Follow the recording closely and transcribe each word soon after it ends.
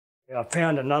I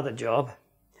found another job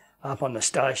up on the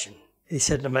station. He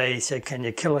said to me, he said, "Can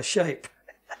you kill a sheep?"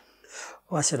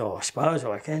 I said, "Oh, I suppose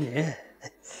I can, yeah."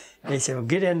 He said, "Well,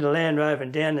 get in the Land Rover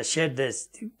and down the shed, there's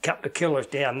a couple of killers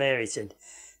down there." He said,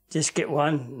 "Just get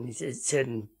one," and he said,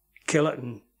 "and kill it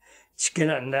and skin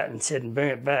it and that," and said, "and bring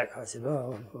it back." I said,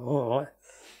 "Oh, all right."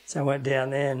 So I went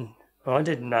down there and I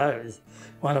didn't know it was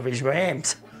one of his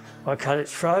rams. I cut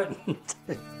its throat and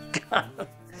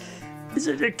he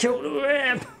said, "You killed a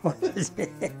ram."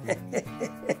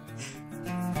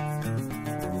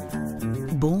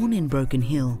 Born in Broken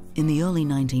Hill in the early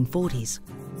 1940s,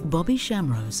 Bobby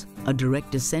Shamroze, a direct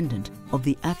descendant of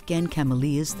the Afghan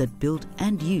Cameleers that built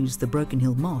and used the Broken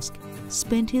Hill Mosque,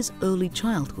 spent his early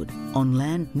childhood on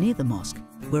land near the mosque,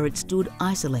 where it stood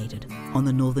isolated on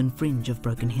the northern fringe of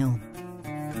Broken Hill.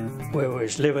 We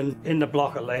was living in the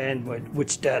block of land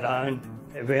which Dad owned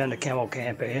around the camel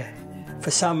camp here. For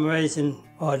some reason,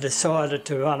 I decided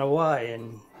to run away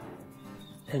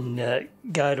and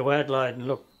go to Adelaide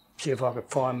and see if I could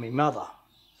find my mother.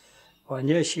 I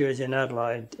knew she was in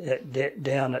Adelaide,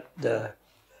 down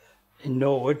in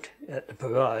Norwood at the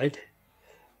parade,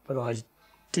 but I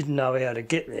didn't know how to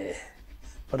get there.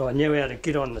 But I knew how to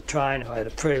get on the train. I had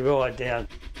a pre-ride down.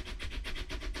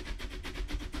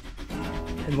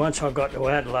 And once I got to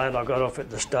Adelaide, I got off at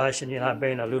the station, you know,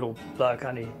 being a little bloke,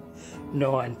 only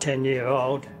 9,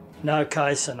 10-year-old. No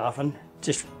case or nothing,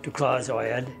 just the clothes I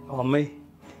had on me.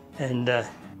 And I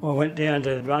went down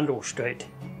to Rundle Street,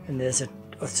 and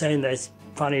I've seen these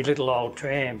funny little old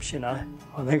trams, you know.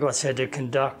 I think I said to the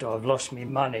conductor, "I've lost me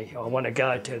money. I want to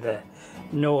go to the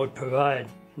Norwood Parade."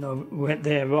 And I went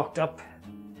there and rocked up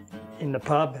in the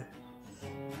pub.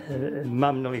 And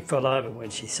Mum nearly fell over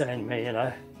when she seen me, you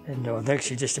know. And I think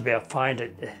she just about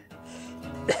fainted.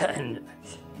 And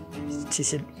she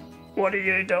said, "What are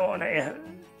you doing here?"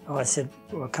 I said,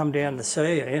 "Well, I come down to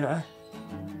see you, you know."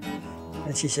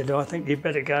 And she said, "I think you'd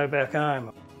better go back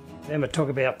home." Then it took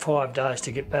about 5 days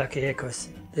to get back here because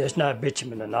there's no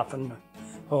bitumen or nothing,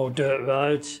 all dirt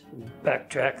roads, back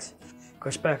tracks.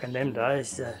 Because back in them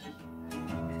days,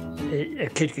 a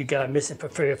kid could go missing for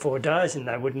 3 or 4 days and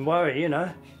they wouldn't worry, you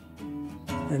know.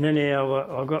 And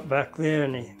anyhow, I got back there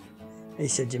and he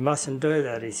said, "You mustn't do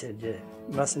that." He said, "You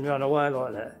mustn't run away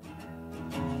like that."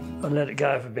 I let it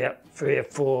go for about 3 or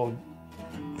 4,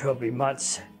 probably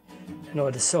months, and I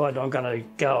decided I'm going to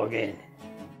go again.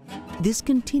 This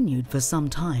continued for some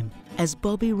time as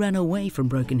Bobby ran away from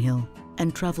Broken Hill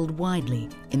and travelled widely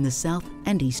in the south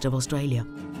and east of Australia.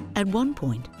 At one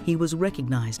point, he was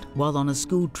recognised while on a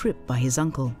school trip by his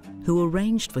uncle, who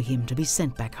arranged for him to be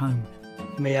sent back home.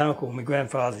 My uncle, my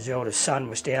grandfather's eldest son,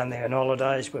 was down there on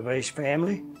holidays with his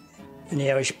family, and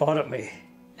he spotted me,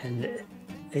 and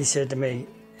he said to me,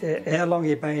 "How long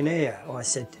you been here?" I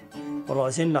said, "Well, I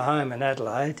was in the home in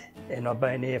Adelaide, and I've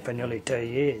been here for nearly 2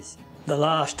 years. The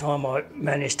last time I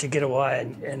managed to get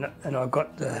away and I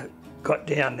got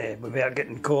down there without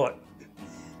getting caught.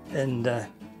 And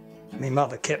my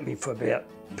mother kept me for about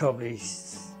probably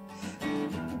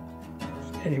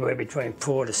anywhere between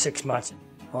 4 to 6 months.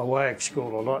 I wagged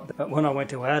school a lot, but when I went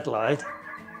to Adelaide,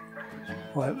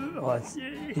 I was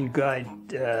in grade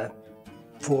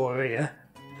 4 here.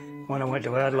 When I went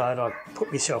to Adelaide, I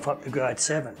put myself up to grade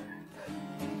 7.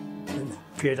 And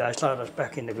a few days later, I was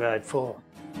back into grade 4.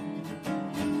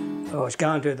 I was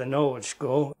going to the Norwood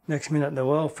school. Next minute, the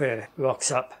welfare rocks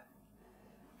up,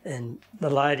 and the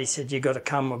lady said, "You got to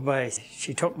come with me."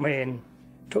 She took me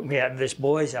out to this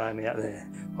boys' home out there.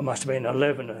 I must have been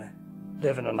 11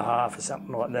 and a half or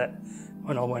something like that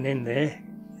when I went in there,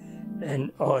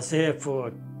 and I was there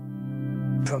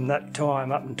from that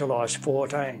time up until I was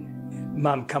 14.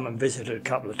 Mum come and visited a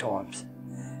couple of times.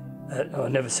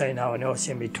 I'd never seen no one else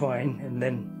in between, and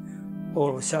then all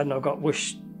of a sudden I got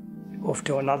wished off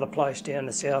to another place down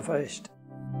the southeast.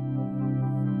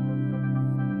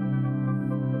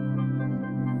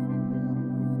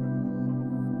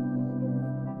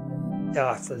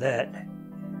 After that,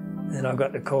 then I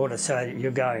got the call to say,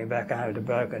 "You're going back home to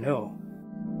Broken Hill."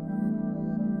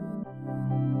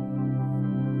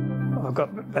 I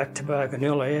got back to Broken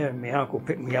Hill here, and my uncle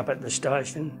picked me up at the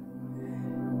station,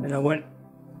 and I went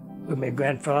with my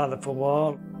grandfather for a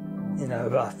while. You know,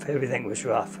 rough, everything was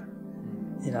rough.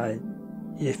 You know,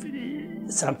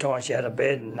 sometimes you had a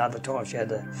bed and other times you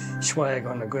had a swag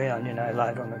on the ground, you know,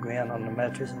 laid on the ground on the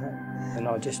mattress and that. And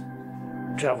I just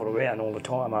travelled around all the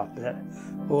time after that,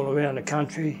 all around the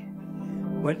country.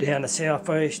 Went down the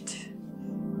southeast,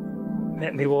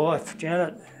 met my wife,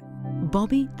 Janet.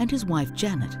 Bobby and his wife,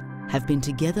 Janet, have been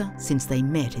together since they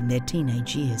met in their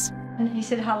teenage years. And he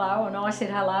said hello, and I said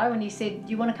hello, and he said,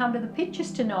 "Do you want to come to the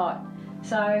pictures tonight?"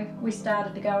 So we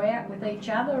started to go out with each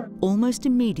other. Almost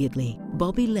immediately,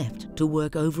 Bobby left to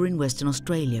work over in Western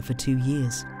Australia for 2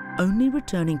 years, only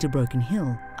returning to Broken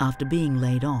Hill after being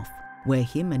laid off, where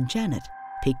him and Janet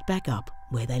picked back up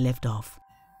where they left off.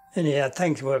 Anyhow,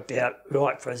 things worked out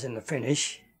right for us in the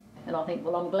finish. And I think,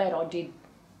 well, I'm glad I did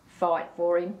fight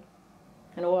for him.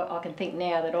 And I can think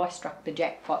now that I struck the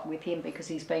jackpot with him because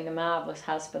he's been a marvellous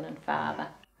husband and father.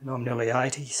 And I'm nearly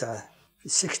 80, so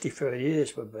 63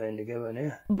 years we've been together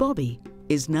now. Bobby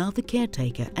is now the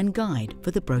caretaker and guide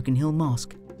for the Broken Hill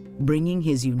Mosque, bringing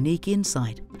his unique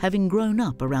insight, having grown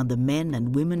up around the men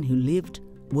and women who lived,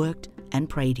 worked and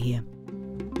prayed here.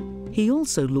 He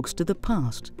also looks to the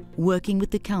past, working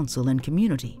with the council and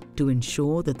community to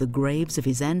ensure that the graves of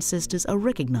his ancestors are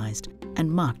recognised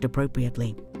and marked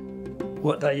appropriately.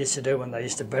 What they used to do when they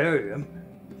used to bury them,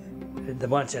 the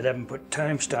ones that haven't put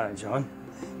tombstones on,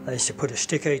 they used to put a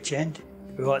stick each end,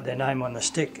 write their name on the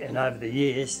stick, and over the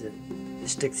years the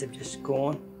sticks have just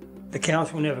gone. The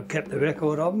council never kept the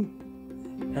record of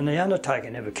them, and the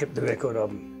undertaker never kept the record of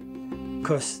them.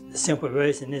 Because the simple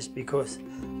reason is because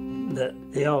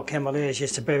the old Cameleers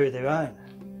used to bury their own.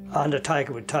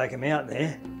 Undertaker would take them out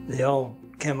there. The old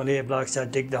Cameleer blokes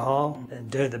would dig the hole and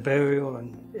do the burial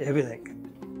and everything.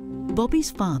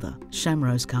 Bobby's father,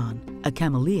 Shamroze Khan, a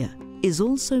Cameleer, is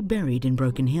also buried in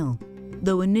Broken Hill,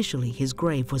 though initially his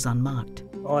grave was unmarked.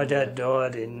 My dad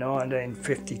died in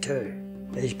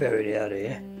 1952. He's buried out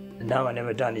here. And no one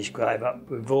ever done his grave up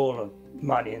with all the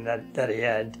money and that he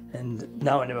had, and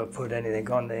no one ever put anything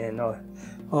on there. And I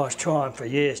was trying for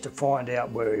years to find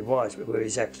out where he was, where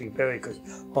he's actually buried, because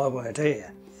I weren't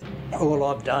here. All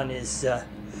I've done is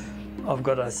I've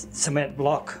got a cement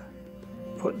block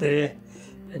put there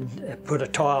and put a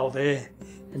tile there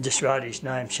and just wrote his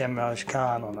name, Shamroze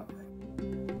Khan, on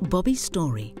it. Bobby's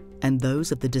story and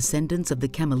those of the descendants of the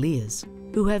Cameleers,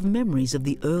 who have memories of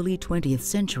the early 20th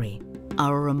century,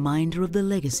 are a reminder of the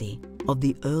legacy of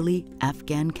the early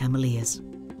Afghan Cameleers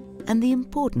and the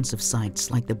importance of sites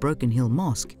like the Broken Hill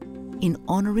Mosque in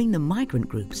honouring the migrant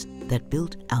groups that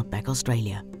built outback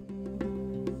Australia.